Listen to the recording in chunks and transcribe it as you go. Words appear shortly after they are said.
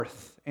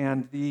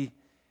and the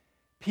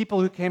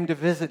people who came to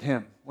visit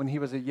him when he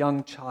was a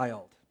young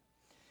child.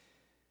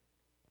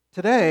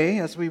 Today,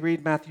 as we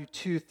read Matthew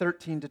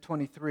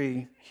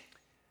 2:13-23,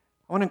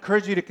 I want to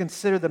encourage you to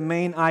consider the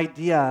main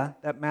idea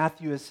that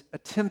Matthew is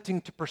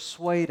attempting to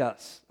persuade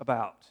us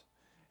about.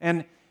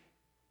 And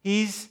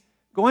he's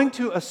going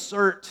to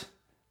assert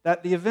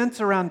that the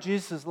events around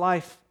Jesus'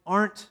 life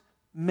aren't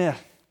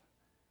myth.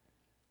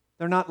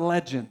 They're not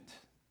legend.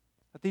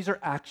 But these are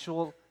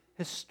actual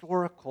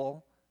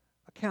historical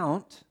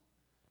accounts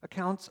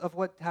of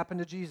what happened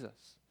to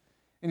Jesus.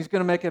 And he's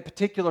going to make a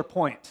particular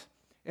point.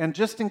 And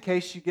just in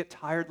case you get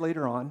tired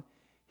later on,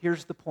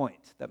 here's the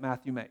point that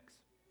Matthew makes.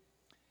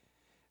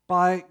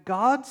 By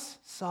God's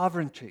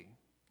sovereignty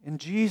in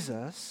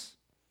Jesus,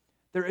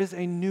 there is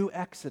a new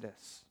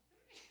exodus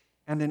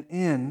and an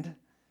end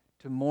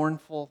to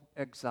mournful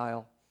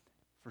exile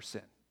for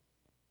sin.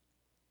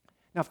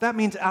 Now, if that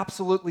means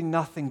absolutely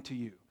nothing to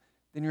you,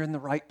 then you're in the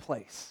right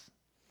place.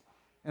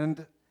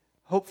 And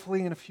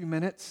hopefully in a few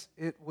minutes,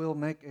 it will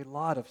make a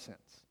lot of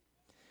sense.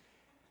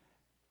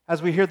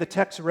 As we hear the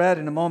text read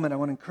in a moment, I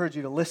want to encourage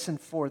you to listen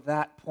for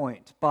that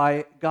point.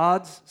 By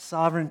God's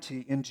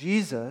sovereignty in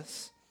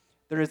Jesus,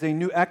 there is a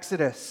new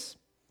exodus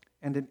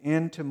and an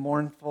end to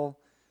mournful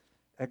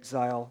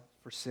exile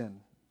for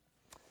sin.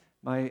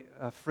 My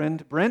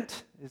friend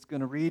Brent is going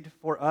to read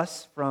for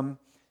us from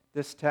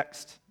this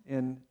text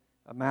in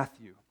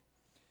Matthew.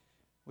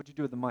 What'd you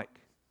do with the mic?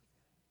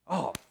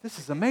 Oh, this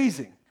is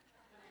amazing.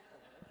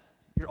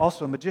 You're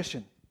also a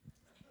magician.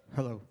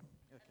 Hello.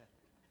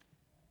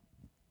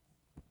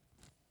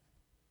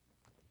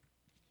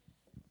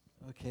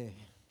 Okay.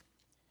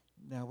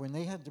 Now, when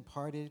they had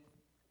departed,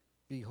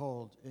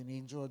 behold, an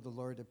angel of the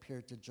Lord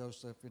appeared to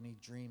Joseph in a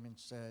dream and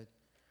said,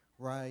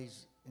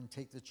 "Rise and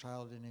take the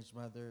child and his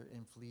mother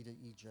and flee to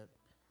Egypt,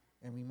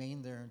 and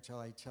remain there until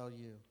I tell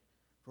you,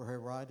 for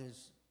Herod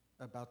is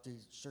about to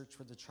search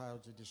for the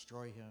child to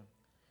destroy him."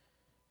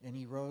 And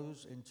he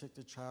rose and took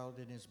the child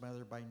and his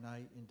mother by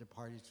night and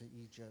departed to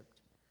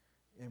Egypt,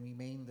 and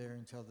remained there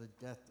until the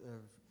death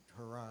of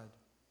Herod.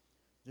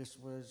 This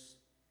was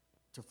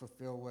to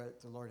fulfill what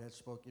the Lord had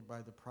spoken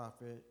by the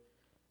prophet,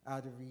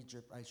 "Out of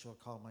Egypt I shall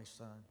call my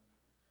son."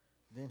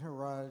 Then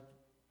Herod,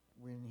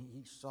 when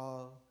he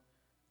saw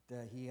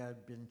that he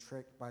had been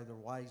tricked by the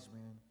wise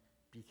men,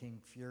 became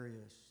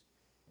furious,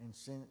 and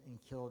sent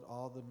and killed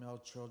all the male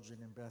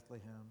children in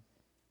Bethlehem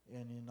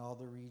and in all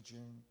the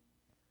region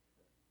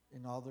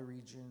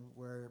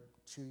where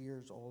 2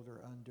 years old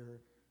or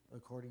under,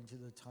 according to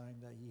the time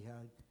that he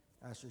had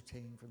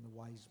ascertained from the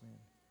wise men.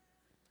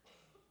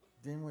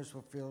 Then was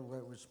fulfilled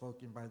what was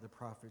spoken by the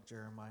prophet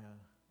Jeremiah.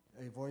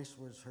 A voice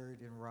was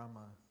heard in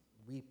Ramah,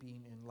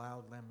 weeping in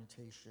loud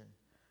lamentation,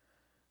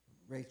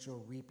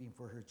 Rachel weeping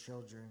for her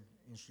children,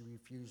 and she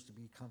refused to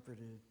be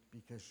comforted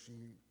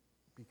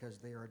because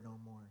they are no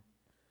more.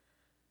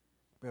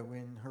 But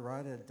when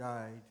Herod had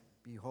died,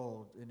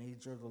 behold, an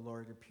angel of the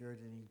Lord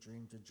appeared in a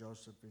dream to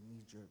Joseph in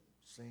Egypt,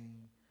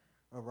 saying,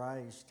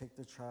 "Arise, take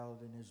the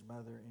child and his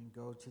mother, and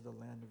go to the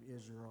land of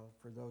Israel,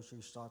 for those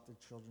who sought the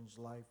children's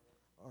life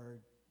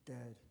are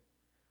dead."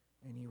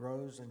 And he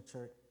rose and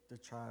took the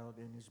child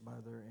and his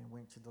mother and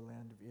went to the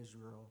land of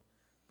Israel.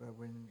 But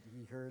when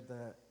he heard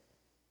that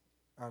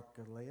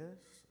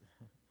Archelaus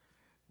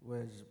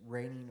was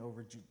reigning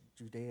over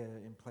Judea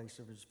in place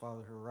of his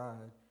father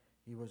Herod,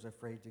 he was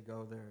afraid to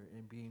go there,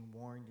 and being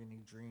warned in a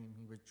dream,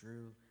 he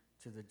withdrew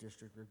to the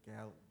district of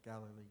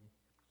Galilee.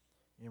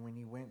 And when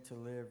he went to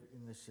live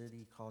in the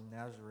city called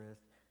Nazareth,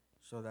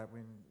 so that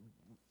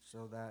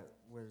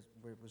was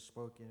what was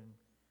spoken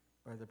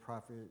by the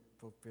prophet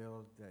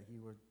fulfilled, that he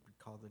would be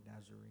called the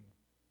Nazarene.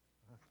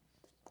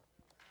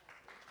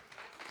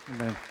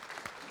 Amen.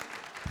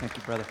 Thank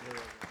you, brother.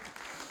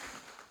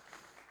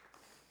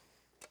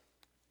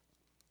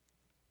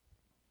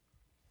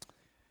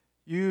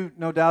 You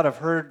no doubt have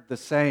heard the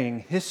saying,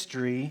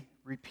 history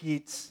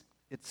repeats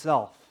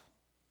itself.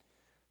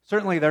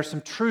 Certainly there's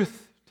some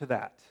truth to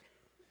that.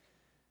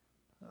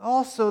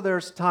 Also,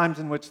 there's times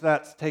in which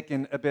that's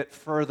taken a bit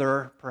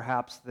further,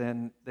 perhaps,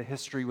 than the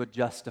history would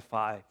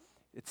justify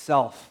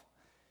itself.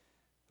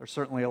 There's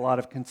certainly a lot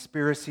of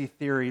conspiracy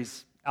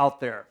theories out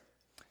there.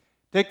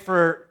 Take,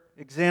 for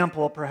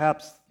example,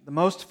 perhaps the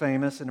most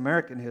famous in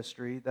American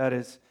history, that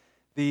is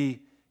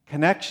the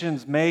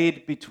connections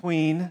made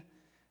between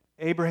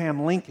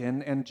Abraham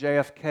Lincoln and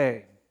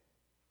JFK.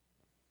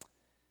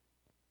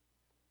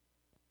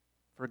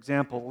 For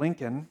example,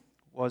 Lincoln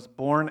was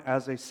born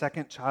as a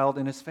second child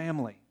in his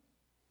family.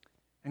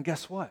 And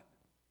guess what?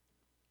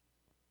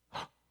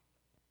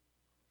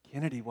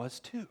 Kennedy was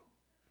too.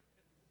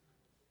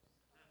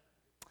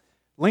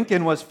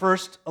 Lincoln was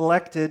first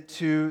elected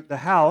to the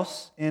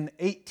House in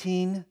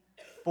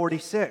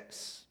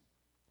 1846.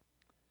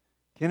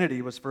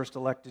 Kennedy was first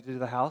elected to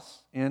the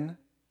House in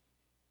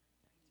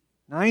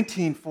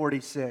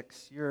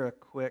 1946. You're a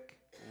quick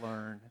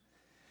learn.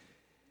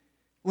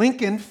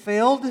 Lincoln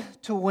failed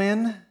to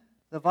win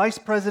the vice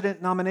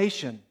president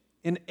nomination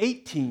in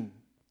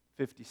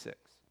 1856.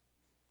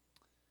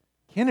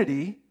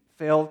 Kennedy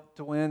failed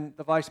to win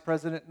the vice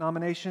president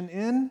nomination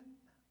in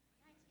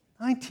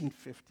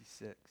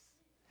 1956.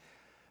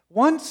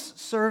 Once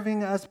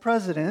serving as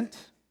president,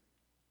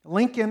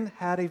 Lincoln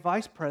had a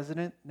vice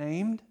president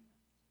named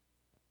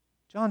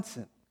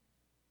Johnson.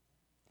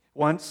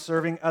 Once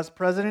serving as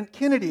president,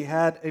 Kennedy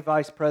had a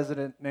vice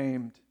president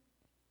named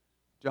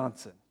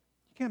Johnson.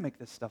 You can't make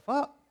this stuff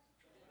up.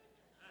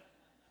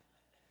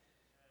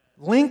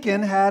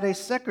 Lincoln had a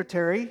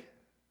secretary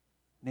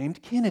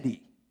named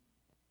Kennedy.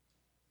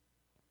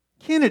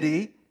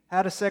 Kennedy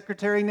had a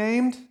secretary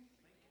named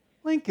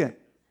Lincoln.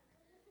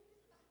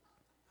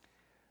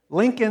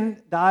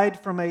 Lincoln died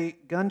from a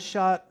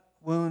gunshot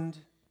wound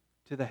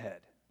to the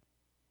head.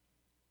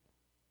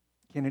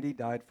 Kennedy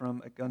died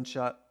from a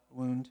gunshot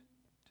wound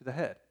to the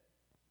head.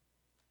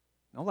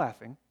 No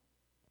laughing.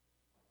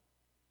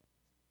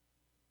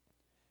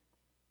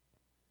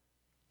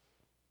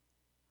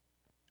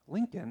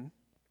 Lincoln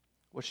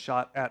was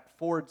shot at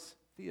Ford's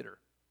Theater.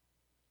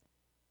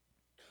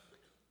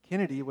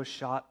 Kennedy was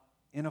shot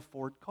in a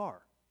Ford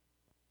car.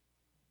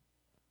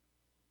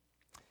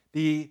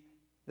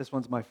 This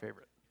one's my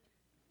favorite.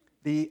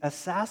 The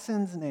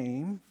assassin's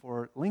name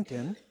for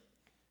Lincoln,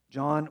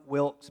 John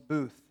Wilkes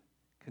Booth,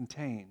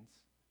 contains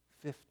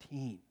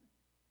 15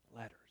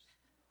 letters.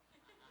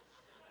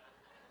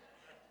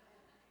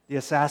 The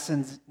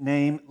assassin's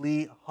name,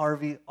 Lee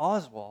Harvey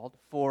Oswald,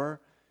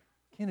 for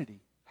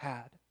Kennedy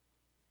had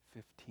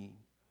 15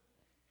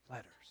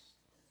 letters.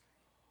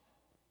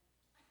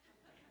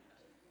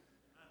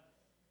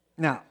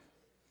 Now,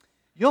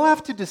 you'll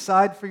have to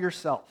decide for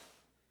yourself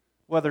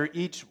whether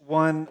each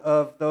one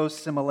of those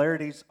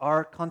similarities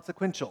are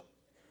consequential.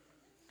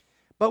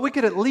 But we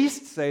could at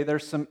least say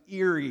there's some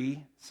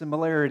eerie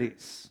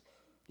similarities.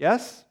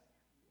 Yes?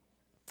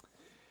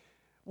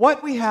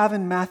 What we have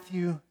in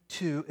Matthew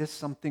 2 is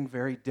something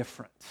very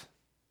different.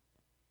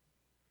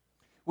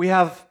 We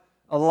have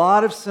a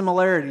lot of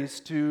similarities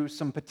to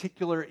some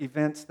particular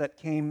events that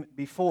came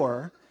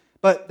before,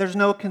 but there's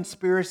no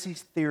conspiracy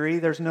theory,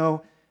 there's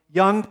no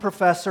young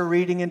professor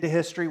reading into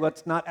history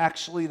what's not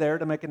actually there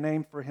to make a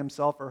name for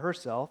himself or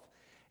herself,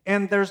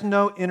 and there's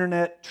no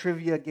internet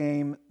trivia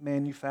game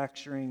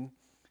manufacturing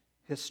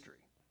history.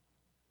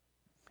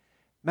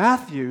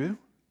 Matthew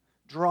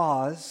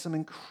draws some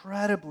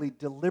incredibly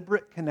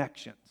deliberate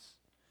connections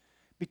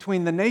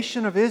between the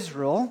nation of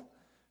Israel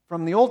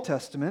from the Old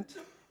Testament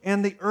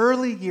and the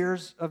early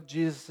years of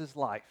Jesus'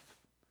 life.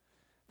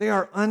 They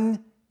are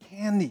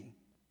uncanny.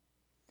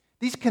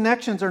 These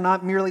connections are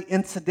not merely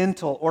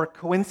incidental or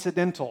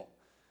coincidental,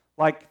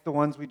 like the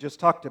ones we just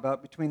talked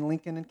about between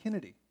Lincoln and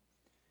Kennedy.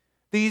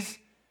 These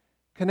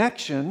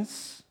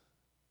connections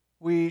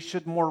we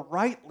should more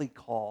rightly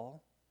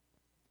call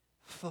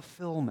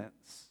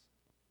fulfillments.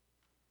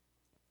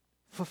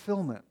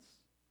 Fulfillments.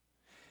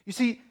 You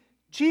see,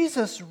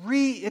 Jesus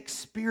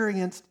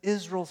re-experienced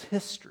Israel's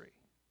history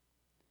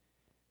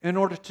in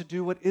order to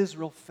do what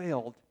Israel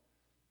failed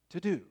to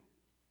do.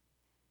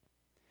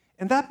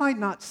 And that might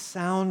not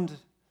sound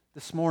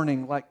this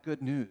morning like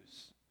good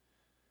news,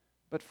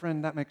 but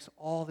friend, that makes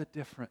all the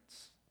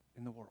difference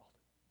in the world.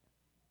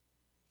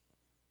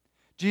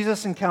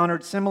 Jesus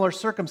encountered similar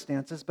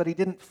circumstances, but he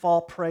didn't fall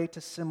prey to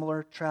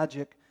similar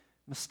tragic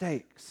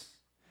mistakes.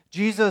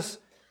 Jesus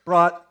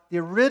brought the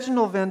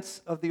original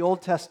events of the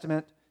Old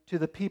Testament to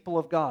the people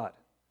of God,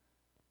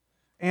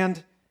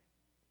 and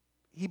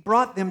he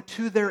brought them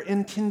to their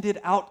intended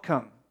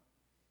outcome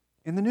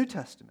in the New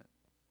Testament.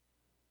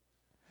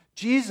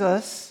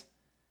 Jesus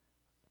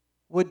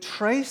would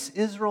trace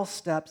Israel's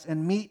steps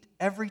and meet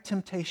every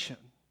temptation,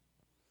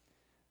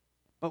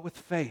 but with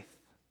faith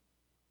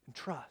and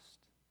trust.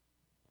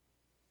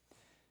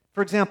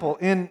 For example,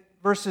 in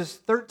verses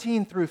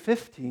 13 through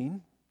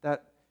 15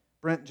 that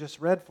Brent just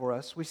read for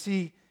us, we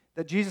see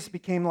that Jesus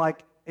became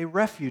like a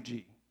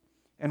refugee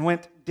and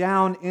went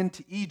down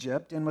into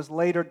Egypt and was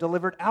later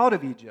delivered out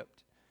of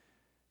Egypt,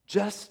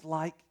 just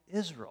like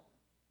Israel.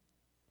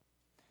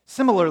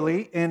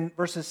 Similarly, in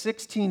verses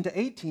 16 to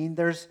 18,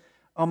 there's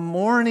a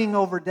mourning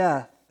over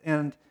death,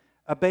 and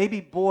a baby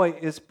boy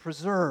is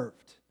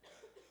preserved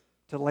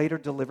to later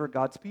deliver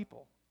God's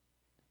people,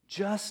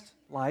 just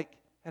like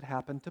had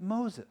happened to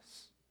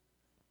Moses.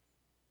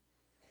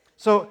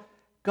 So,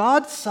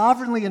 God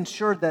sovereignly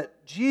ensured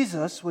that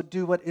Jesus would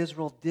do what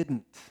Israel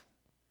didn't,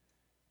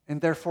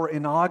 and therefore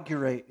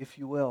inaugurate, if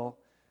you will,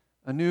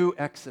 a new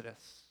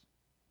exodus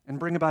and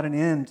bring about an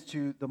end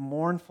to the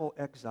mournful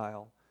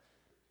exile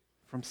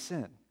from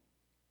sin.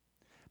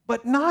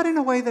 But not in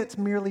a way that's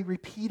merely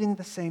repeating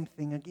the same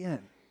thing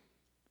again,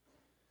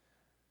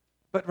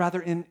 but rather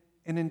in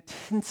an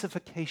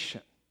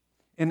intensification,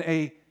 in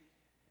a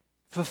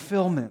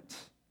fulfillment.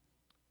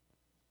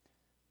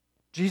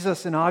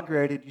 Jesus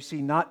inaugurated, you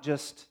see, not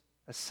just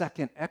a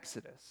second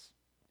Exodus,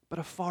 but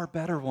a far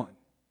better one.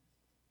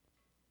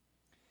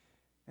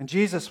 And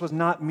Jesus was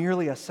not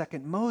merely a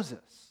second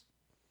Moses,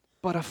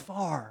 but a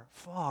far,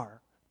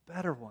 far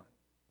better one.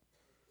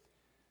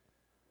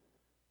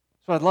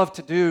 So what I'd love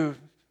to do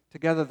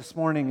together this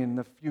morning in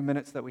the few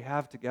minutes that we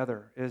have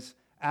together is,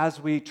 as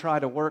we try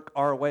to work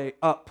our way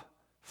up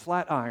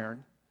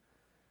Flatiron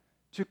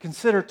to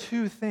consider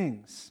two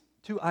things,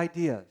 two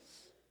ideas.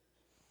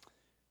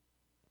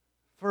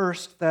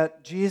 First,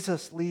 that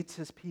Jesus leads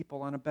his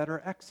people on a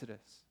better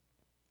exodus.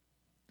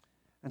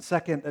 And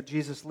second, that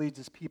Jesus leads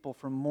his people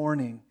from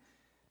mourning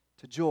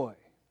to joy.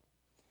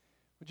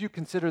 Would you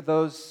consider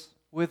those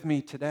with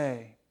me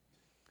today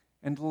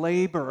and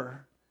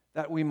labor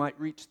that we might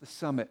reach the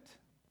summit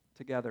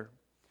together?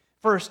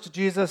 First,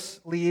 Jesus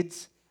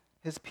leads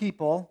his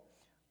people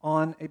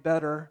on a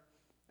better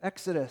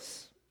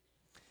exodus.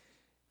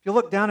 If you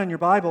look down in your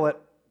Bible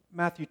at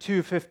Matthew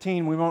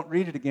 2:15, we won't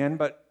read it again,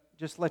 but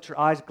just let your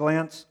eyes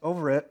glance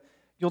over it.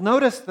 You'll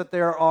notice that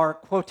there are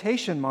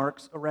quotation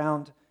marks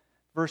around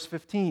verse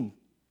 15.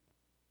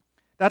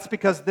 That's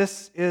because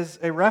this is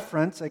a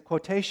reference, a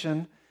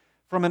quotation,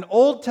 from an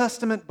Old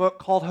Testament book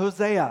called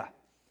Hosea.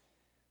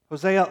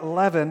 Hosea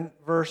 11,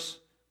 verse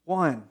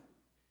 1.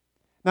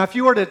 Now, if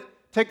you were to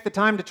take the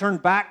time to turn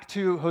back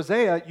to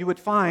Hosea, you would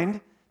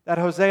find that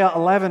Hosea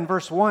 11,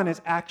 verse 1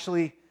 is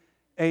actually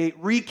a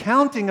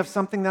recounting of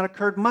something that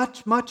occurred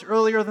much, much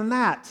earlier than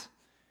that,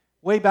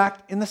 way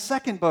back in the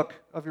second book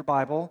of your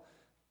Bible,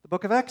 the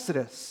book of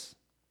Exodus.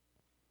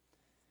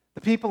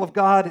 The people of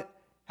God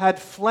had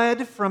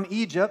fled from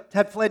Egypt,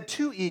 had fled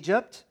to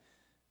Egypt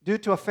due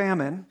to a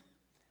famine,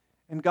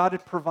 and God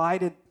had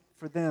provided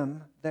for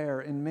them there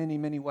in many,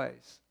 many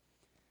ways.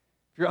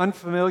 If you're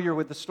unfamiliar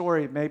with the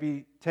story,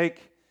 maybe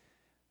take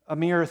a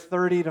mere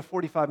 30 to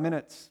 45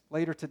 minutes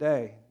later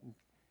today.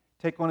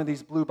 Take one of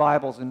these blue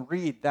Bibles and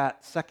read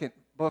that second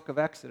book of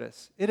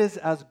Exodus. It is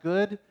as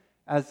good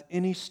as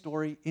any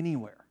story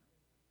anywhere.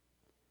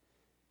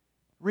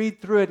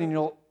 Read through it and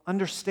you'll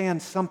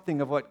understand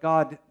something of what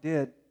God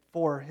did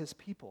for his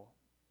people.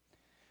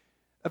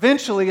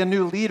 Eventually, a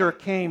new leader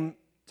came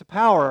to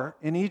power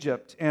in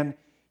Egypt, and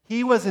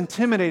he was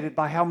intimidated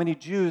by how many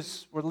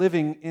Jews were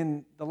living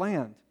in the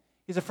land.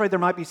 He's afraid there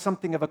might be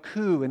something of a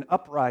coup, an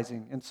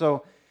uprising, and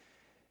so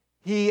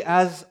he,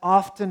 as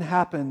often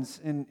happens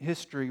in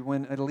history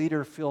when a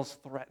leader feels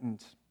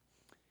threatened,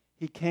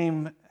 he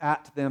came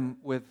at them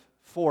with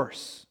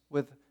force,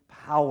 with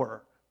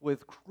power,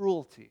 with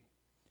cruelty.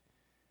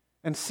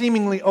 And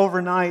seemingly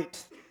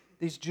overnight,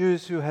 these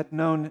Jews who had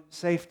known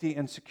safety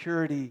and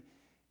security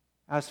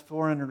as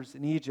foreigners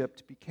in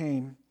Egypt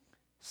became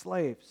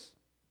slaves.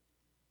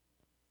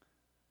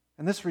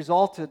 And this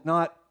resulted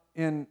not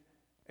in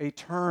a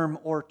term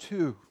or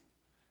two,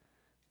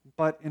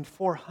 but in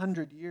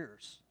 400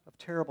 years of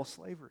terrible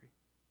slavery.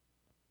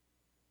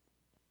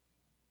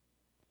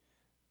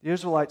 The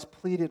Israelites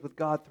pleaded with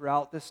God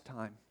throughout this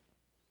time,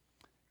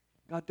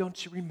 God,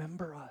 don't you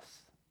remember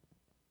us?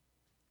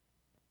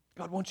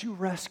 God, won't you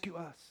rescue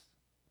us?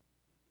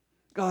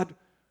 God,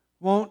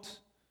 won't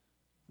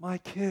my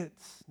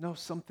kids know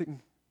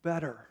something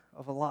better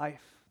of a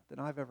life than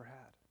I've ever had?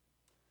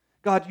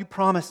 God, you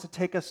promised to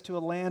take us to a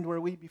land where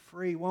we'd be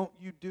free. Won't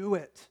you do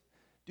it?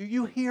 Do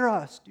you hear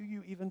us? Do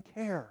you even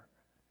care?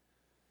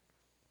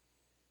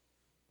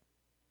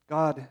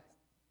 God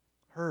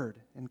heard,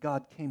 and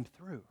God came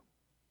through.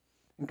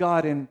 And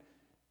God, in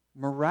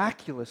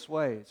miraculous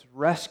ways,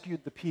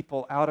 rescued the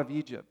people out of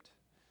Egypt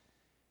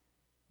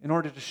in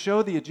order to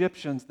show the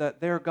Egyptians that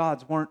their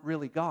gods weren't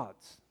really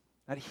gods,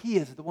 that He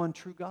is the one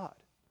true God.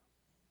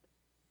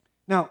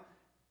 Now,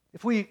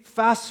 if we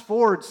fast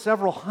forward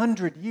several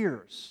hundred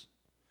years,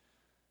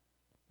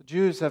 the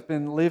Jews have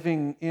been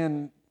living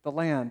in the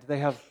land. They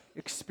have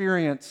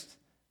experienced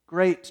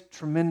great,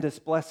 tremendous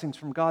blessings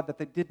from God that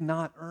they did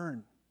not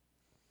earn.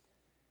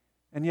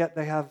 And yet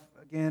they have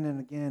again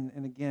and again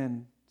and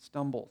again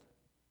stumbled.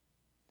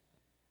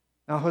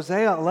 Now,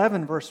 Hosea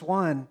 11, verse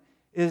 1,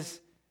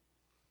 is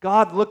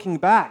God looking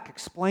back,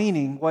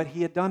 explaining what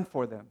He had done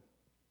for them.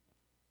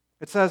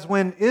 It says,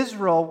 when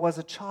Israel was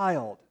a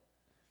child,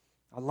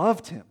 I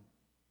loved him,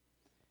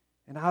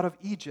 and out of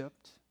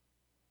Egypt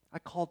I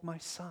called my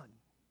son.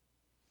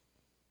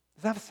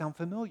 Does that sound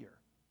familiar?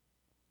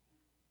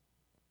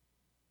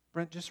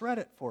 Brent just read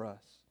it for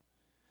us.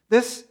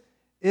 This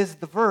is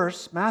the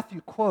verse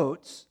Matthew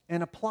quotes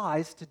and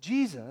applies to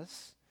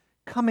Jesus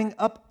coming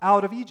up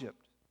out of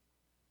Egypt.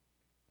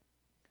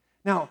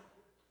 Now,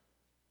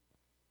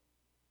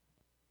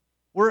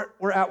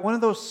 we're at one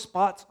of those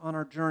spots on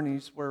our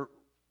journeys where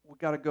we've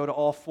got to go to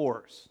all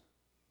fours.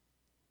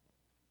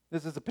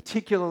 This is a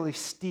particularly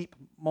steep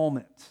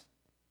moment.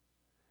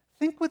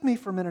 Think with me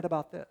for a minute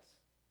about this.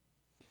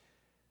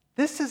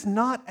 This is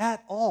not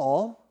at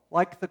all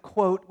like the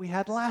quote we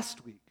had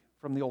last week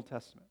from the Old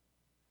Testament.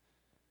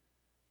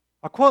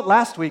 Our quote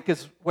last week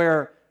is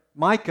where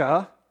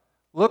Micah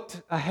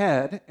looked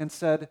ahead and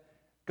said,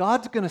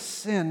 God's going to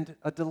send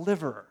a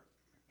deliverer.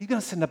 He's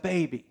going to send a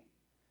baby.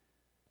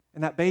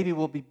 And that baby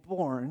will be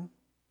born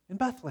in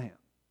Bethlehem.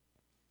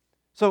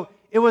 So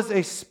it was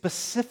a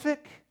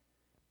specific,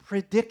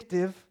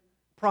 predictive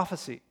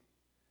prophecy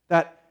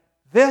that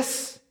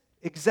this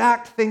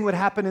exact thing would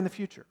happen in the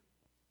future.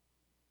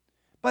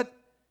 But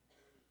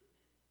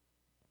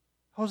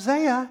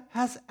Hosea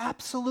has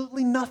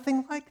absolutely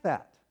nothing like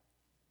that.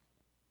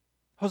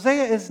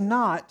 Hosea is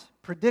not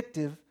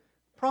predictive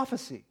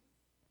prophecy.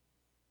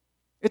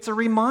 It's a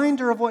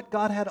reminder of what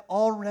God had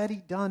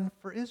already done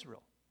for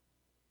Israel.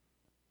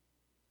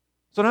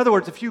 So in other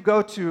words, if you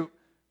go to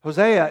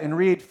Hosea and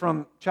read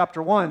from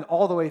chapter 1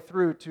 all the way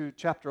through to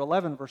chapter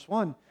 11, verse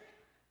 1,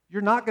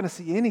 you're not going to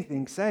see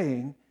anything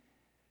saying,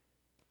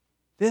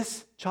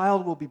 this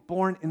child will be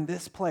born in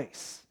this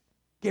place.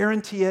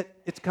 Guarantee it,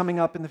 it's coming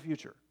up in the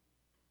future.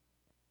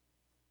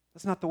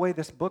 That's not the way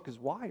this book is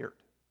wired.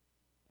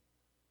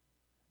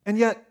 And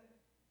yet,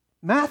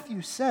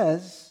 Matthew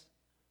says,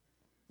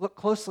 look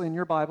closely in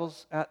your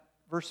Bibles at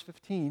verse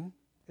 15,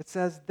 it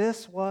says,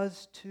 this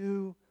was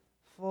to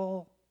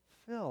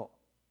fulfill.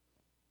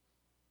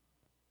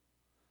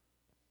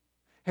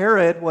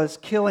 Herod was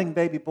killing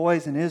baby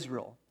boys in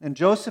Israel, and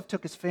Joseph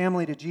took his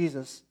family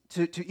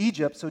to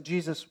Egypt so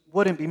Jesus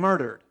wouldn't be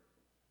murdered.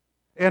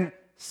 And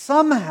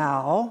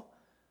somehow,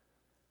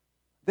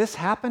 this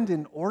happened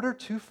in order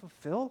to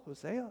fulfill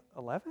Hosea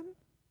 11?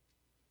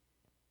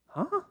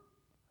 Huh?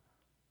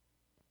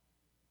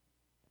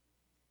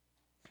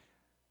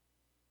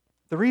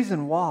 The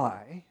reason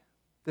why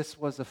this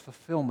was a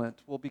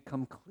fulfillment will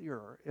become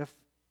clearer if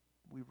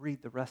we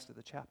read the rest of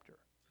the chapter.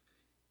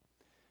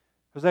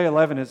 Hosea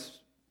 11 is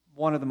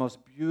one of the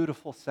most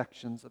beautiful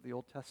sections of the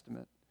Old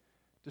Testament,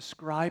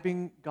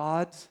 describing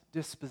God's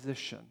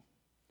disposition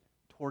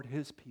toward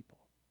His people.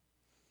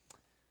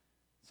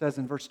 It says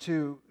in verse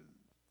 2,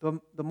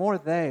 the more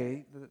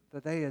they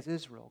as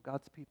Israel,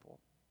 God's people,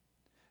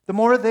 the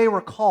more they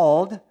were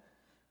called,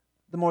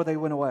 the more they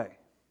went away.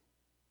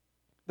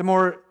 The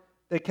more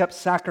they kept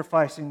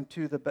sacrificing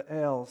to the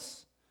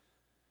Baals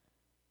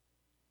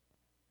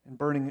and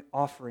burning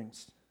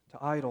offerings to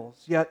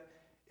idols. Yet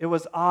it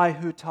was I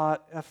who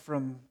taught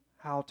Ephraim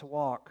how to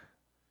walk.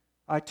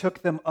 I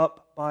took them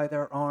up by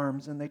their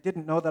arms, and they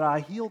didn't know that I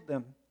healed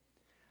them.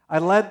 I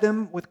led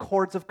them with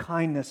cords of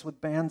kindness,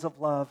 with bands of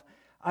love.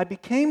 I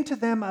became to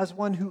them as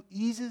one who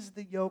eases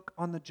the yoke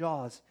on the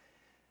jaws.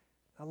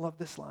 I love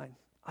this line.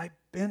 I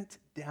bent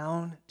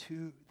down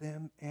to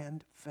them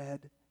and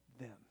fed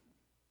them.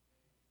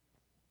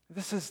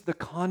 This is the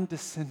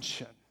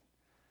condescension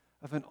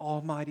of an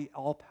almighty,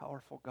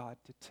 all-powerful God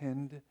to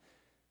tend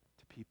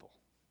to people.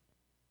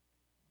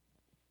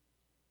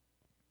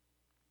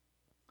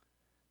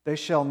 They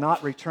shall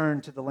not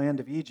return to the land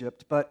of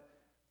Egypt, but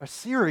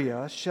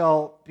Assyria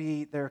shall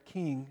be their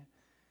king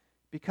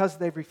because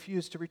they've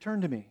refused to return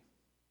to me.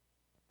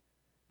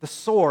 The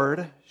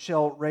sword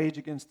shall rage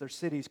against their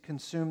cities,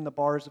 consume the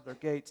bars of their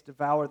gates,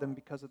 devour them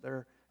because of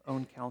their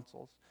own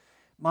counsels.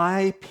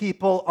 My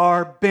people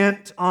are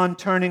bent on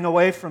turning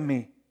away from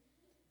me.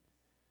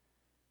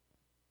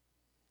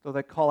 Though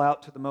they call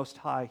out to the Most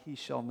High, He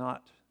shall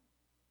not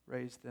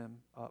raise them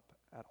up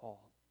at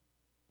all.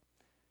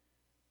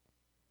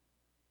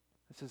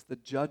 This is the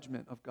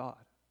judgment of God.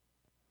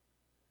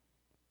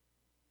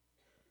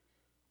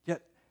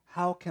 Yet,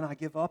 how can I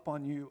give up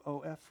on you,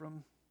 O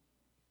Ephraim?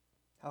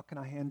 How can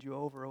I hand you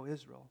over, O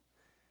Israel?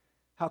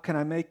 How can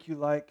I make you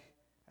like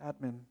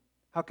Admon?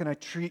 How can I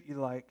treat you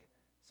like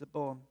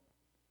Zeboim?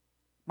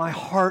 My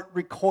heart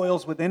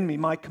recoils within me.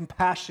 My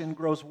compassion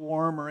grows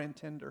warmer and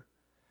tender.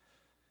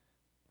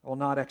 I will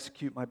not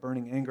execute my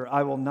burning anger.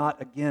 I will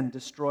not again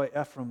destroy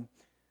Ephraim.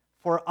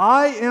 For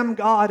I am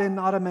God and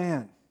not a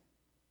man,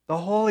 the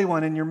Holy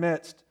One in your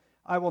midst.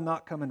 I will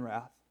not come in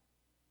wrath.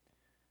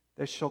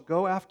 They shall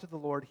go after the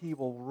Lord. He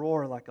will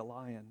roar like a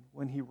lion.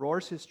 When He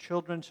roars, His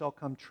children shall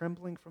come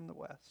trembling from the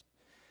west.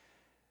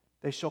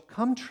 They shall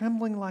come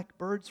trembling like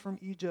birds from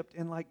Egypt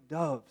and like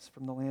doves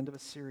from the land of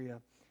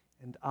Assyria.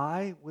 And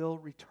I will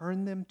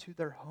return them to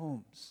their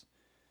homes,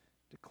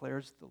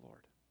 declares the Lord.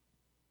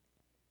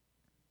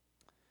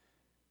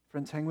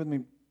 Friends, hang with me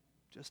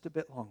just a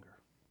bit longer.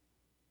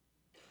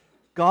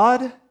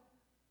 God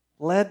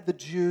led the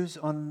Jews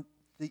on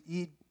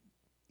the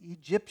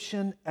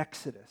Egyptian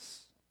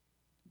exodus,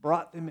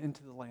 brought them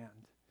into the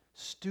land,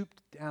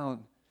 stooped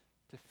down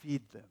to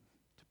feed them,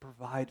 to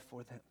provide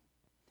for them.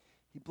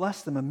 He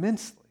blessed them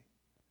immensely.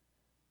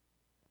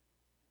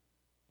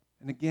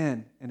 And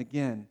again, and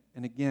again,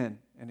 and again,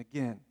 and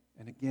again,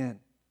 and again,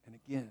 and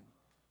again,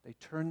 they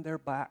turned their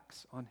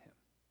backs on Him.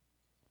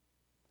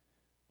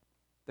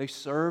 They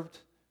served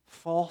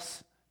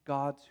false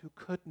gods who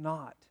could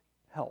not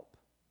help.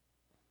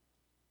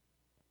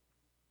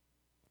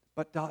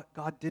 But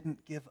God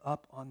didn't give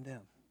up on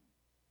them.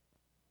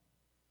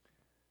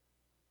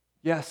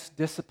 Yes,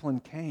 discipline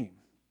came,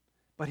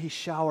 but He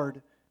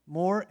showered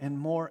more and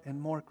more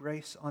and more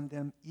grace on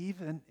them,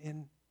 even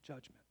in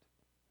judgment.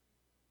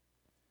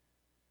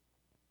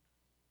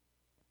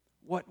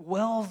 What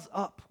wells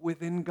up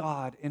within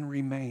God and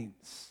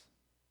remains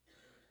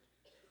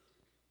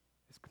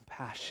is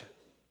compassion,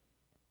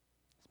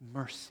 is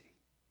mercy,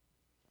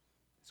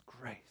 is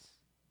grace,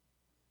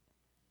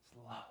 is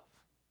love.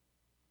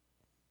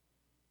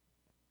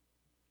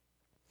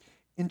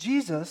 In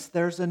Jesus,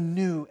 there's a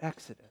new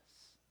exodus.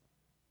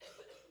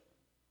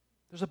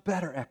 There's a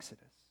better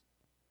exodus.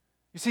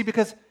 You see,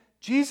 because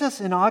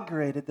Jesus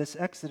inaugurated this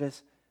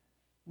exodus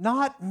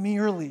not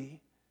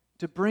merely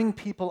to bring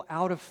people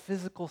out of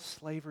physical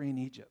slavery in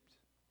Egypt.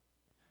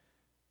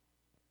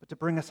 but to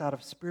bring us out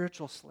of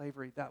spiritual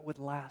slavery that would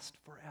last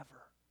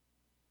forever.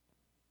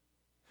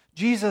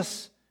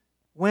 Jesus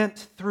went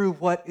through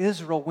what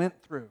Israel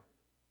went through.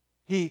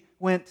 He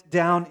went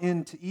down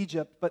into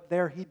Egypt, but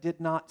there he did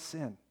not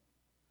sin.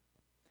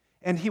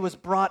 And he was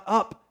brought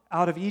up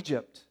out of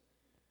Egypt,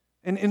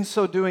 and in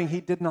so doing, he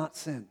did not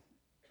sin.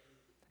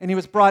 And he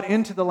was brought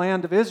into the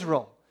land of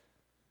Israel,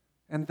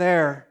 and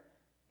there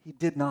he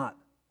did not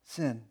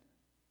sin.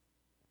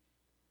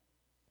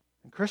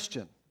 And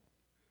Christian,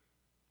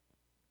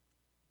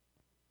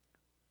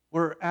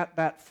 we're at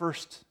that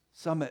first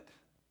summit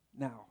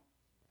now.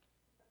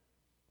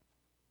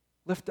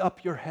 Lift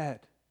up your head.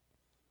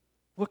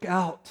 Look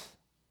out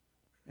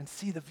and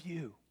see the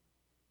view.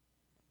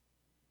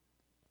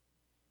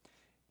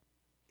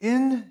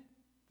 In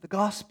the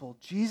gospel,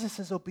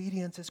 Jesus'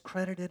 obedience is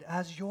credited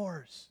as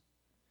yours.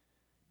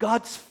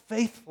 God's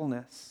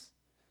faithfulness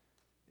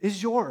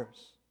is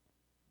yours.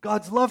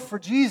 God's love for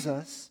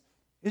Jesus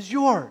is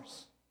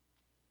yours.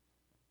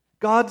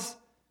 God's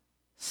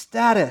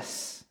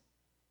status,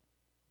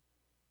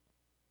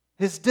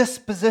 His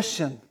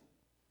disposition,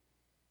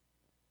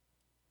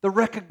 the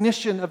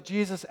recognition of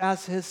Jesus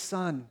as His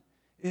Son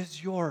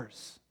is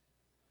yours,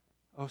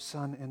 O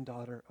son and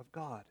daughter of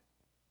God.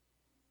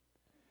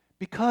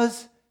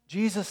 Because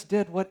Jesus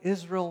did what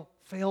Israel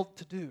failed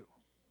to do,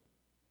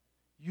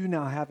 you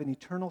now have an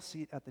eternal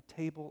seat at the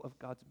table of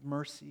God's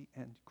mercy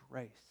and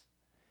grace.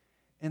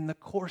 And the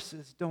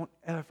courses don't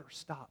ever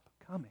stop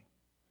coming.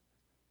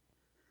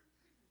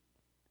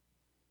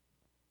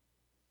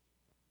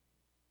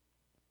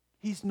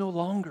 He's no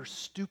longer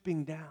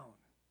stooping down.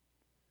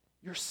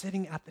 You're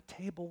sitting at the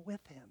table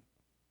with Him.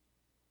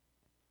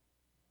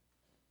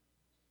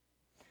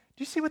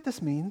 Do you see what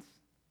this means?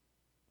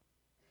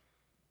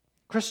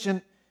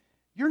 Christian,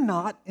 you're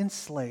not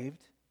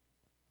enslaved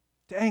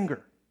to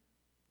anger.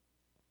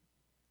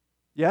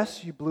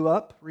 Yes, you blew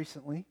up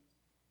recently.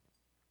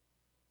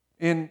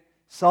 In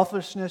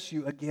selfishness,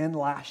 you again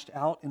lashed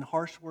out in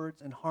harsh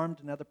words and harmed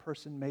another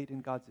person made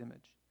in God's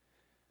image.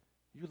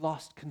 You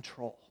lost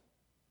control.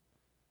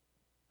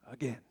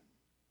 Again.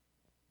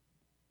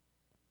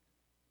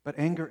 But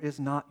anger is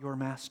not your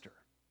master.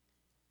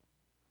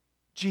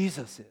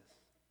 Jesus is.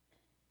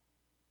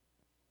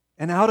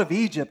 And out of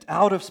Egypt,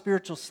 out of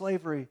spiritual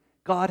slavery,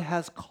 God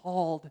has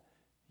called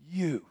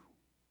you.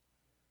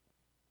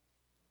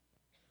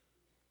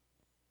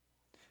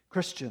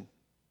 Christian,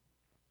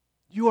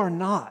 you are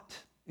not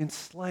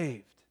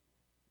enslaved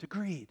to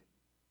greed.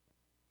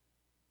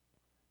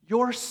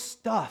 Your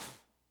stuff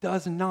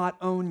does not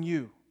own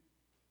you.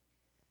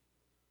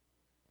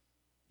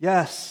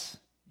 Yes,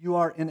 you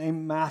are in a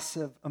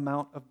massive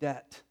amount of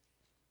debt.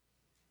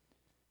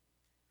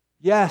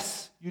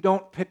 Yes, you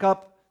don't pick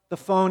up the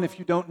phone if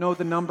you don't know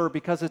the number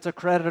because it's a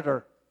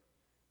creditor.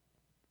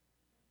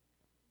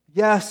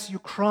 Yes, you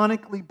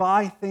chronically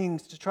buy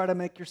things to try to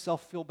make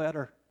yourself feel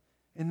better,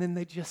 and then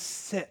they just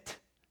sit,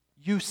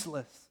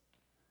 useless.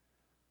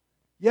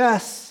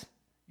 Yes,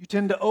 you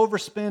tend to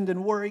overspend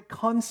and worry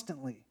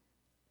constantly.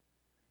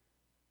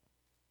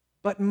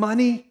 But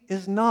money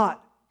is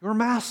not your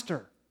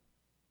master.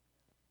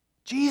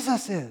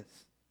 Jesus is.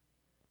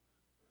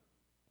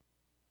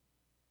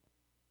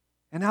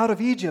 And out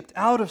of Egypt,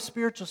 out of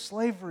spiritual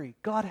slavery,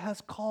 God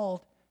has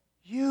called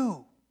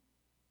you.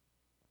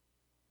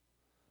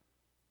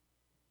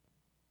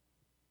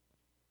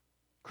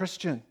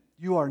 Christian,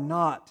 you are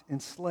not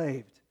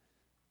enslaved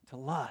to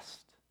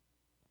lust.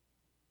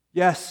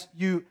 Yes,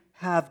 you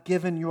have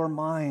given your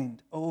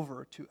mind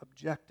over to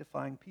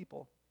objectifying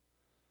people.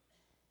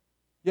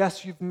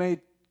 Yes, you've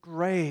made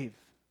grave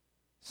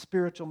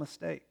spiritual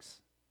mistakes.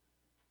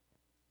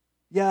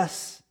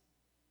 Yes,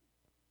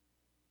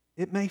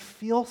 it may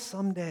feel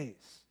some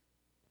days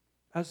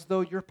as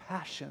though your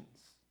passions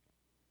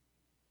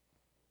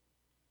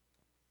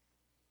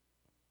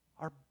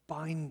are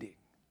binding.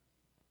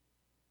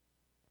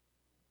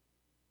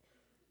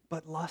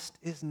 But lust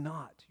is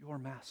not your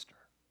master.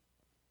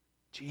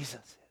 Jesus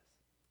is.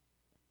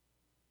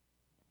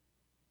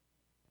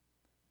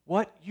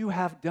 What you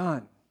have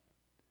done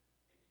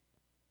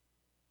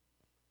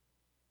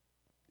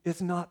is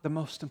not the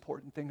most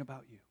important thing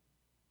about you.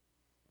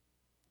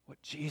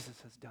 What Jesus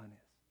has done is.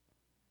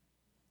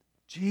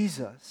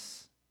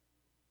 Jesus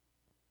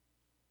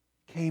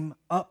came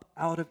up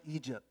out of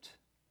Egypt,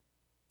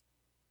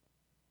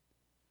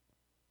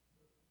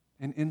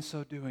 and in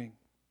so doing,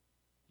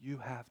 you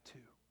have too.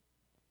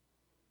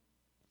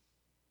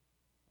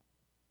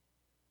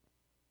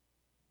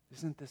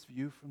 Isn't this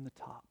view from the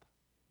top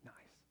nice?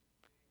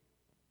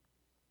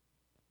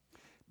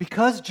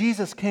 Because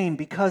Jesus came,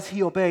 because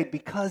He obeyed,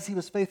 because He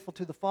was faithful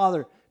to the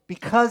Father,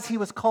 because He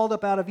was called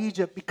up out of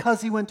Egypt,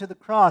 because He went to the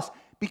cross,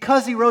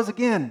 because He rose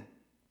again,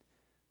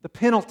 the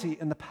penalty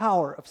and the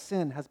power of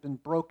sin has been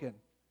broken.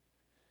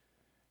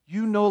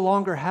 You no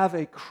longer have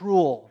a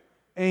cruel,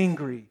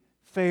 angry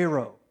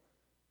Pharaoh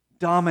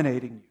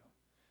dominating you.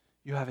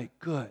 You have a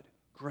good,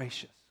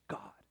 gracious God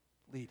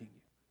leading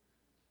you.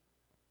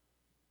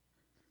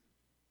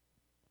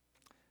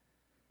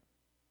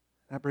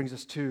 That brings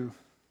us to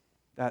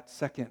that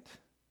second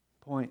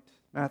point.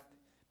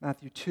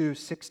 Matthew 2,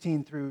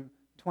 16 through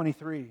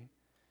 23,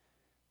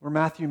 where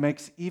Matthew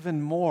makes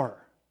even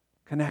more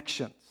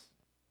connections.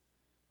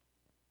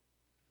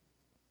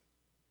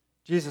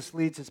 Jesus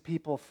leads his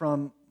people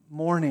from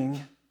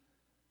mourning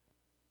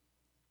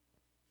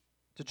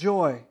to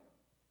joy.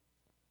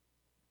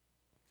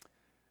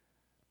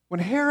 When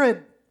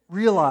Herod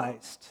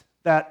realized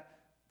that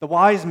the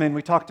wise men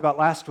we talked about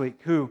last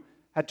week, who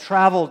had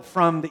traveled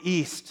from the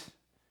east,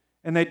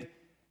 and they'd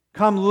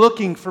come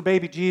looking for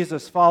baby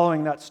Jesus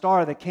following that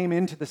star, they came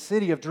into the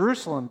city of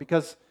Jerusalem,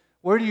 because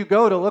where do you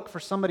go to look for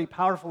somebody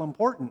powerful and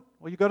important?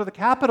 Well, you go to the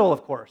capital,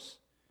 of course.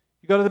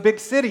 You go to the big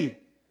city.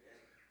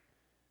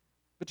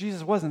 But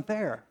Jesus wasn't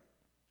there.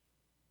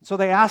 So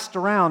they asked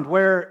around,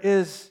 where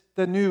is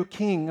the new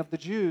king of the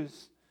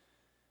Jews?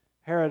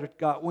 Herod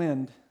got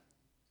wind,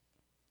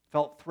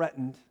 felt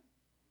threatened,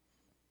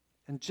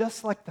 and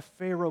just like the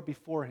Pharaoh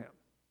before him,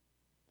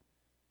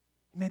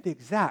 he made the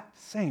exact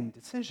same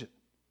decision.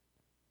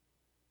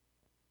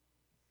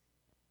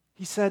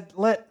 He said,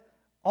 let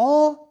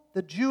all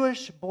the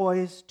Jewish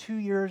boys 2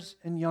 years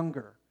and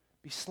younger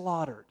be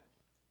slaughtered.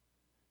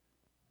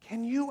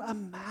 Can you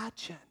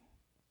imagine?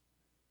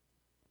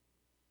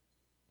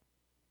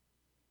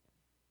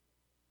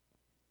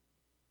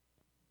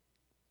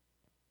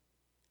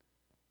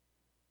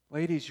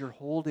 Ladies, you're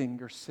holding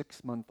your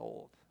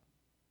 6-month-old.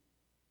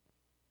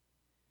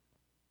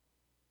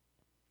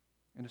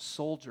 And a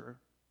soldier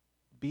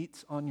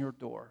beats on your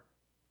door,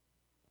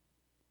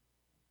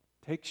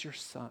 takes your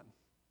son,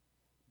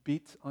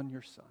 beats on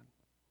your son.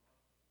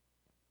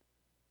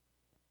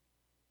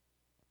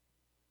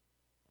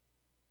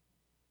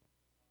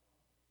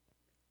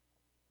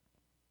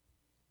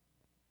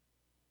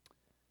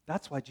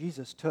 That's why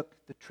Jesus took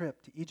the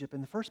trip to Egypt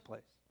in the first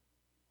place.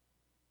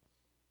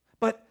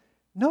 But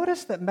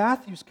notice that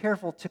Matthew's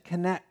careful to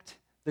connect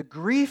the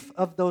grief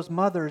of those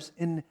mothers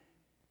in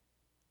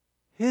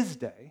his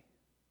day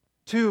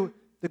to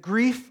the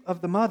grief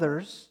of the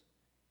mothers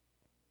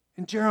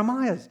in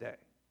Jeremiah's day.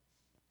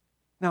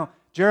 Now,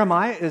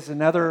 Jeremiah is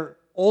another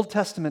Old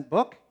Testament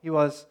book. He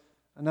was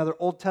another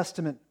Old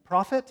Testament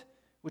prophet,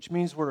 which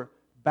means we're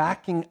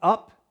backing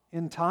up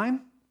in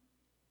time.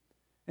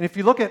 And if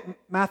you look at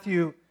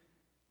Matthew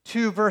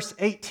 2, verse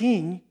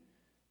 18,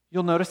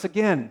 you'll notice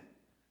again,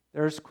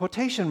 there's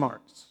quotation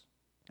marks.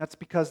 That's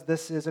because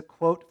this is a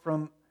quote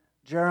from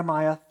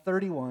Jeremiah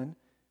 31,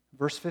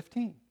 verse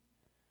 15.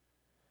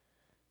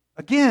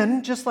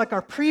 Again, just like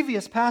our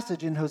previous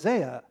passage in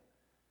Hosea,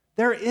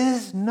 there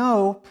is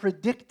no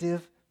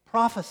predictive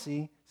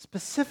prophecy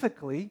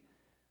specifically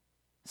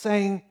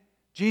saying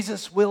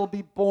Jesus will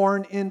be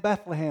born in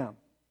Bethlehem.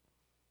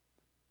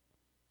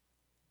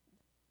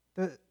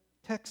 The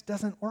text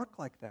doesn't work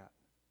like that.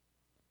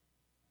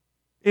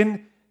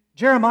 In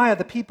Jeremiah,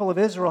 the people of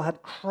Israel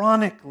had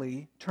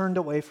chronically turned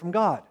away from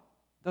God.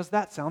 Does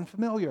that sound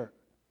familiar?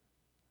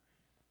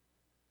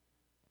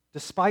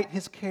 Despite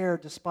his care,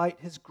 despite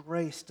his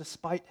grace,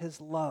 despite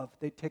his love,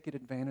 they'd taken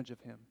advantage of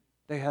him.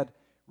 They had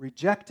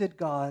rejected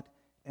God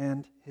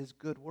and his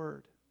good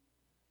word.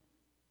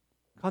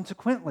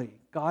 Consequently,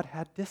 God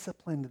had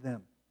disciplined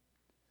them.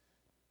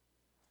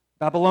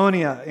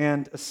 Babylonia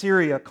and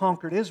Assyria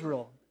conquered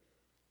Israel,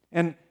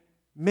 and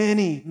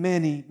many,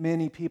 many,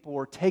 many people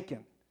were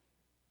taken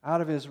out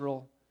of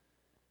Israel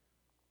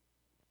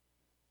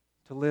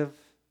to live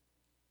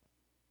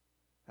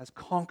as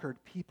conquered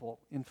people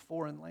in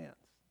foreign lands.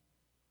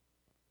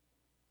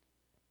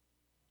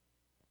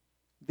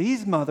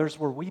 These mothers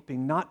were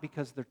weeping not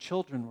because their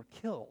children were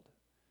killed,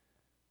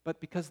 but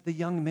because the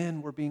young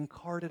men were being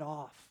carted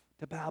off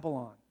to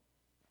Babylon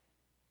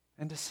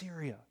and to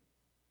Syria.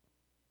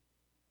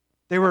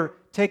 They were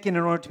taken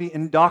in order to be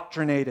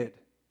indoctrinated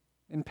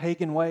in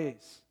pagan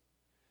ways.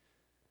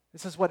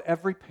 This is what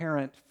every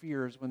parent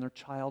fears when their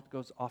child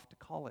goes off to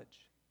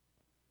college.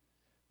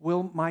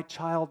 Will my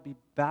child be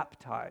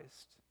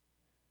baptized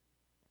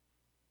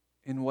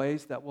in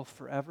ways that will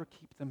forever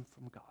keep them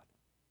from God?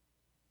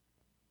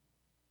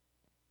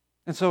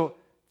 And so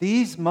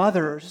these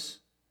mothers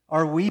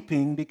are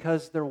weeping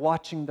because they're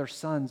watching their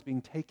sons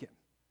being taken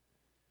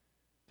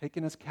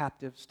as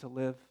captives to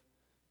live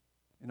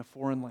in a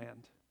foreign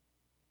land,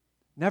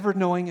 never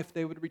knowing if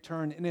they would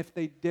return, and if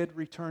they did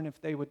return,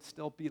 if they would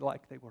still be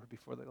like they were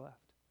before they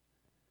left.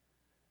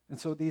 And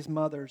so these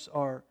mothers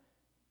are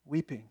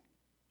weeping.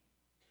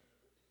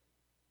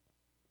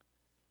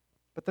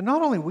 But they're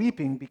not only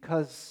weeping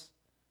because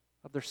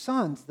of their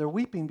sons, they're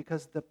weeping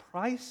because the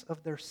price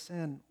of their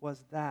sin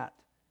was that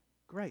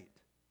great.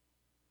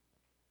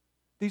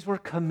 These were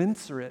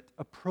commensurate,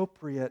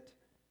 appropriate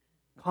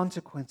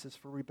consequences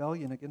for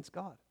rebellion against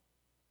God.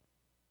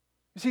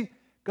 You see,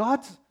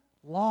 God's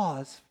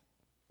laws,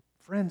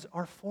 friends,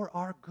 are for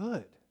our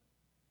good.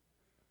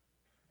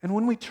 And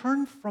when we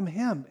turn from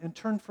Him and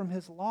turn from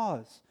His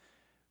laws,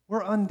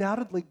 we're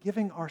undoubtedly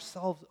giving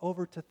ourselves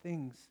over to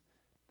things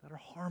that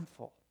are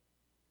harmful.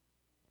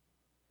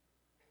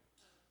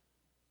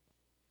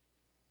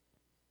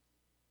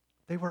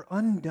 They were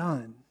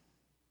undone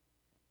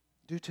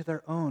due to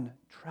their own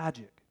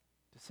tragic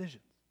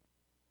decisions.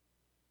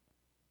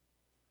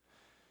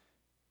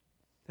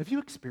 Have you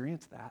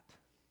experienced that?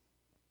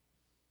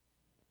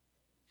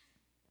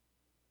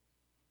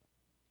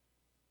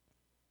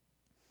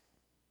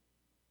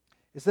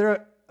 Is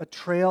there a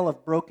trail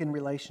of broken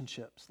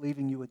relationships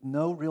leaving you with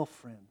no real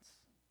friends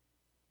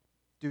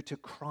due to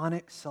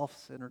chronic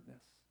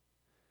self-centeredness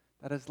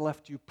that has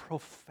left you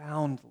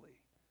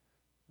profoundly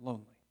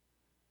lonely?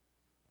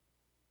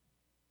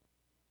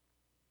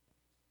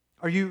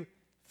 Are you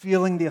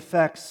feeling the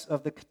effects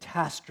of the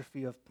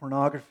catastrophe of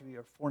pornography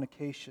or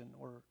fornication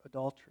or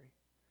adultery?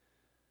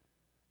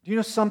 Do you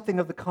know something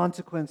of the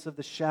consequence of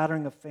the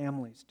shattering of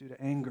families due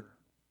to anger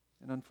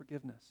and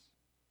unforgiveness?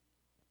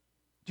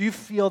 Do you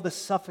feel the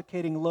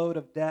suffocating load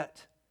of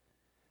debt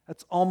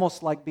that's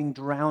almost like being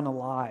drowned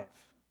alive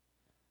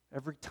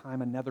every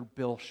time another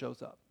bill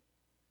shows up?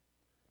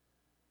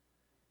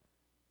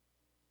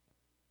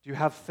 Do you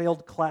have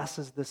failed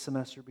classes this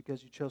semester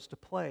because you chose to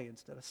play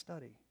instead of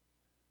study?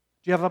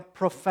 Do you have a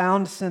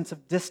profound sense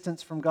of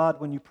distance from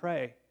God when you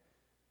pray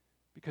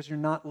because you're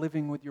not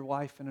living with your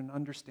wife in an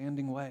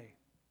understanding way?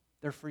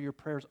 Therefore, your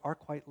prayers are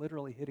quite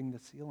literally hitting the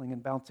ceiling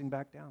and bouncing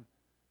back down.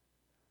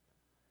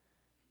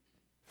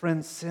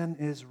 Friends, sin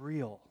is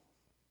real,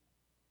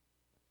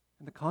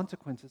 and the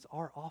consequences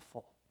are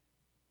awful.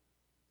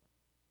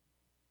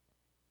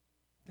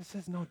 This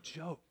is no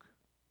joke.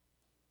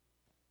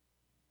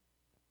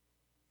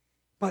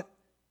 But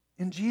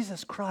in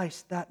Jesus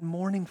Christ, that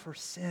mourning for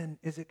sin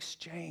is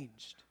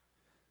exchanged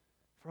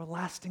for a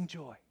lasting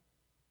joy.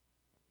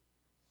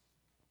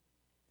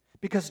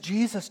 Because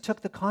Jesus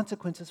took the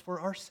consequences for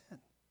our sin.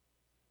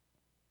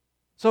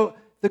 So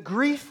the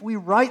grief we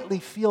rightly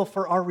feel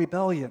for our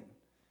rebellion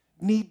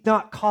need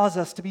not cause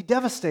us to be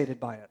devastated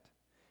by it,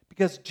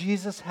 because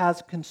Jesus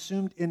has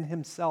consumed in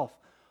himself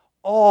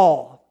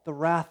all the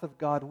wrath of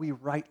God we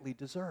rightly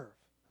deserve.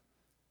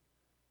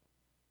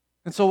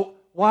 And so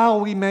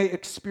while we may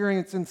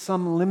experience in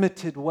some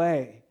limited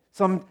way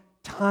some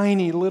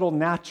tiny little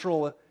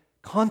natural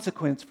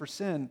consequence for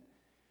sin,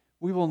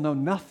 we will know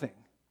nothing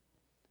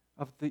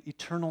of the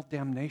eternal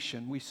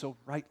damnation we so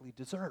rightly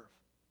deserve.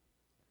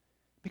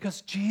 Because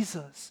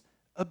Jesus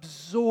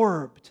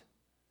absorbed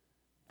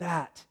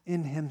that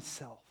in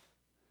himself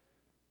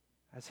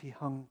as he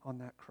hung on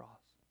that cross.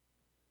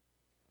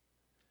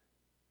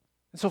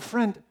 And so,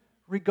 friend,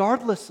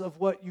 regardless of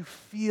what you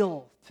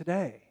feel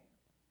today,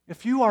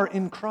 if you are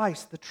in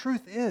Christ, the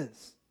truth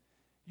is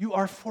you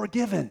are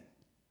forgiven.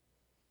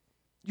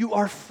 You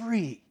are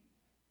free.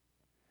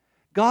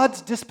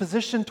 God's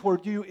disposition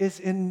toward you is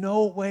in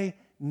no way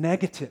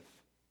negative.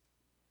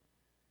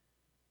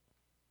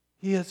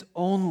 He is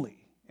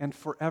only and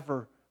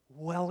forever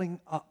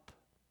welling up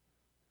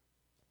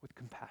with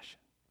compassion.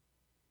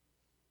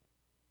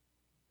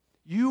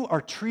 You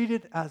are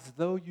treated as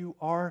though you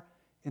are,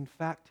 in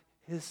fact,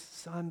 his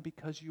son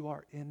because you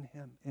are in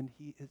him and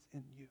he is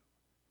in you.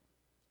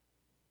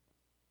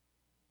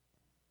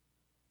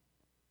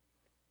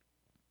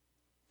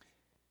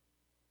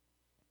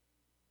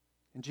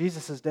 In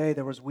Jesus' day,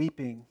 there was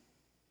weeping,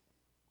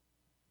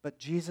 but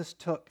Jesus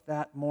took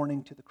that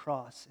morning to the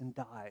cross and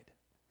died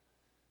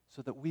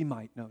so that we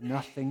might know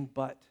nothing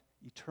but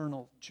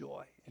eternal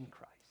joy in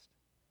Christ.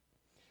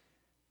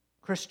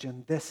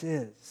 Christian, this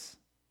is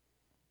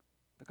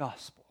the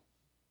gospel.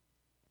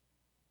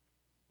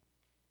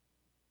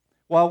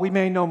 While we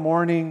may know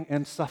mourning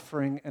and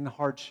suffering and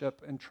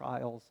hardship and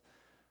trials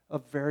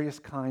of various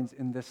kinds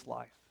in this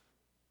life,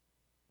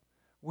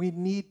 we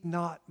need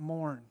not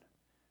mourn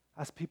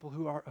as people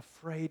who are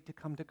afraid to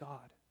come to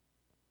God.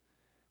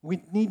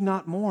 We need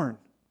not mourn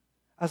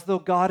as though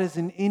God is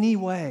in any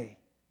way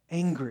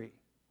angry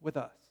with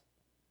us.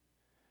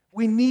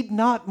 We need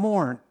not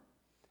mourn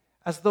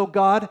as though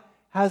God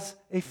has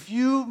a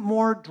few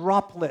more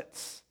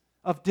droplets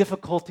of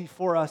difficulty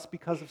for us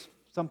because of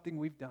something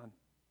we've done.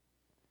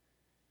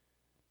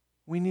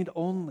 We need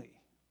only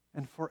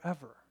and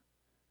forever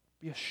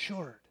be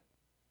assured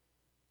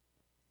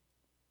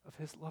of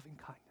his loving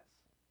kindness.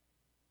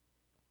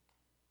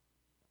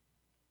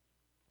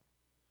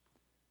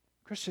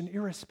 Christian,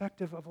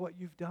 irrespective of what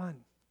you've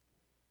done,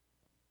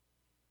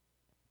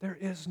 there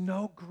is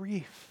no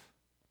grief.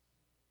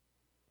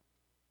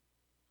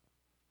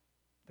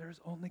 There is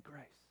only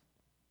grace.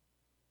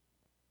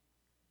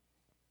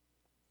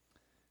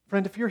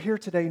 Friend, if you're here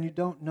today and you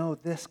don't know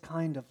this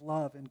kind of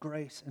love and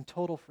grace and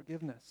total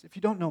forgiveness, if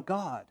you don't know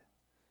God,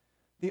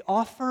 the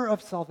offer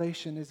of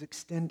salvation is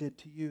extended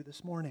to you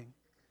this morning.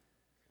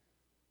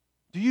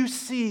 Do you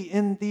see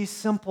in these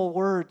simple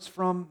words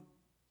from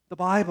the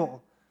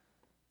Bible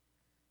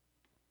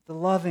the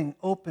loving,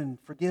 open,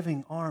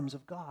 forgiving arms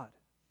of God?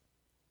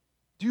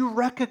 Do you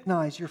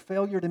recognize your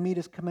failure to meet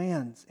his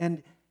commands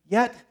and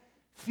yet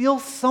feel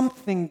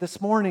something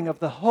this morning of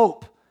the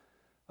hope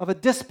of a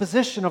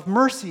disposition of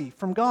mercy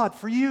from God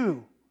for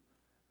you?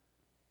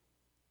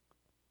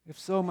 If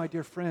so, my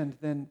dear friend,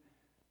 then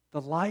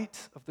the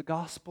light of the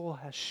gospel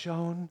has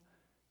shone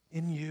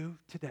in you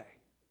today.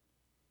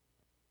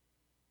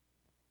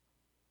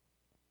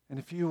 And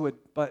if you would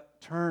but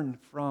turn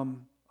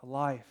from a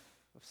life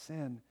of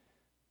sin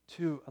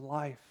to a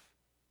life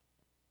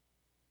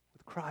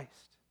with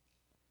Christ,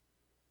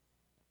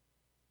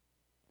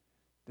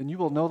 then you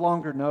will no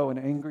longer know an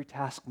angry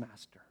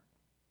taskmaster.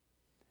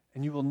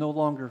 And you will no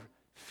longer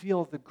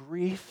feel the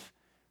grief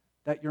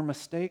that your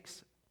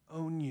mistakes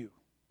own you.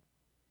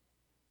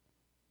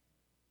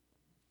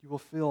 You will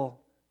feel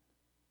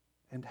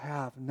and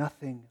have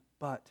nothing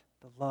but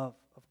the love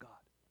of God.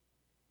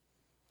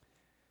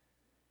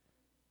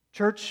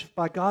 Church,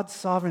 by God's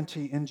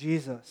sovereignty in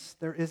Jesus,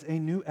 there is a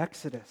new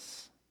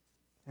exodus,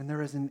 and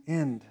there is an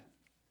end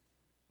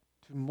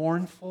to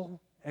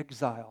mournful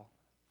exile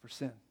for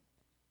sin.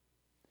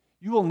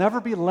 You will never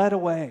be led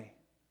away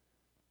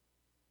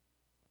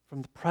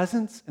from the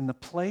presence and the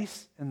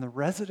place and the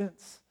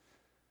residence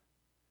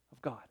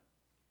of God.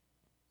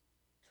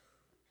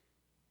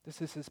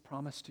 This is His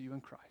promise to you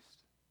in Christ.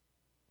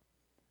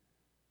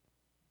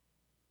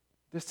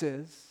 This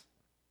is,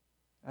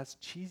 as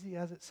cheesy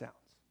as it sounds,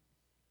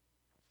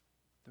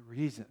 the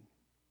reason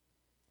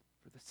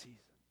for the season.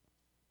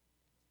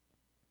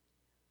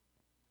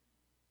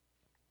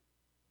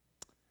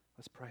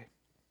 Let's pray.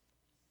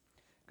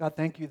 God,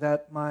 thank you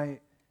that my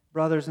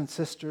brothers and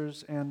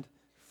sisters and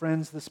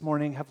friends this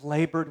morning have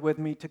labored with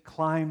me to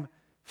climb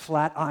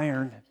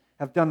Flatiron,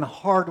 have done the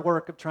hard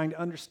work of trying to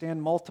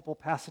understand multiple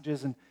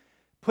passages and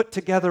put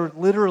together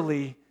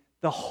literally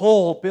the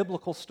whole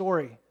biblical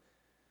story.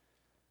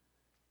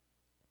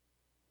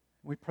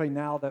 We pray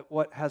now that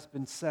what has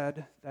been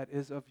said that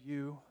is of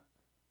you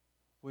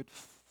would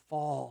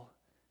fall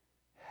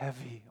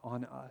heavy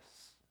on us.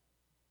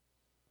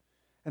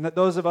 And that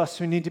those of us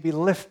who need to be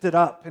lifted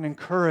up and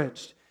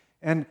encouraged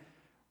and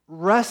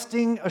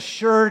resting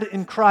assured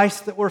in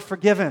Christ that we're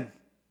forgiven,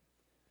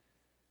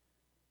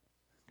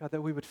 God,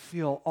 that we would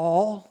feel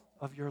all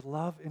of your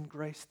love and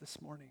grace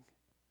this morning.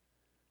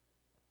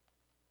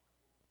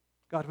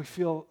 God,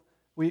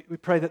 we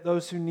pray that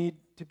those who need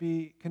to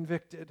be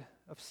convicted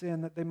of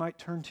sin, that they might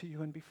turn to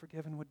you and be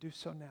forgiven, would do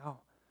so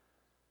now.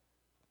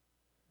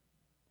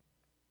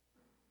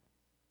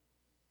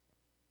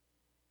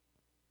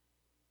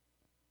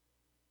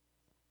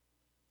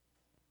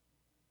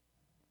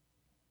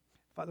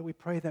 Father, we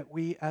pray that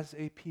we as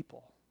a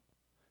people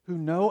who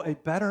know a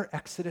better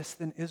exodus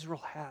than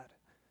Israel had,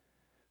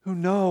 who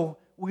know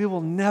we will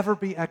never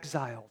be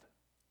exiled,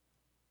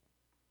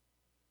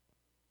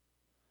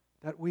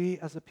 that we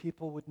as a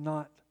people would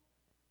not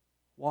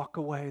walk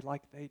away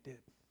like they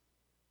did.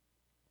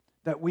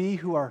 That we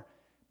who are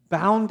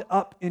bound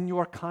up in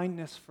your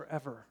kindness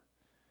forever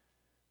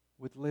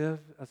would live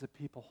as a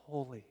people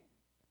holy,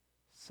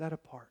 set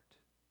apart,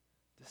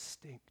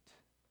 distinct.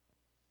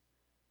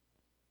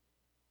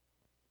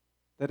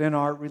 That in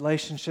our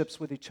relationships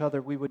with each other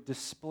we would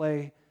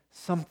display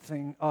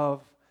something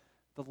of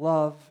the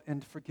love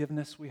and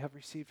forgiveness we have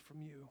received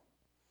from you.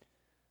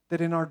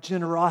 That in our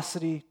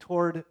generosity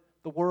toward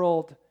the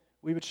world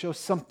we would show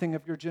something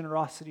of your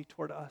generosity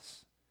toward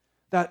us.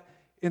 That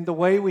in the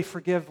way we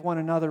forgive one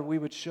another, we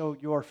would show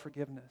your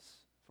forgiveness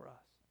for us.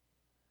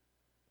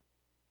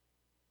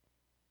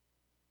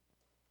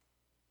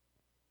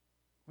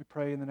 We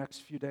pray in the next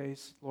few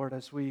days, Lord,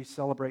 as we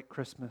celebrate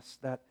Christmas,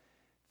 that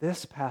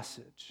this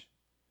passage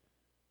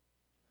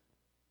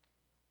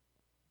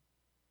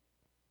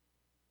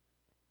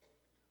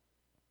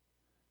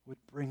would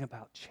bring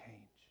about change.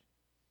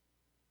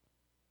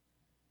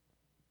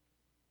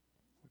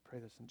 We pray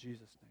this in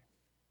Jesus' name.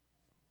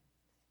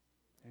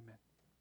 Amen.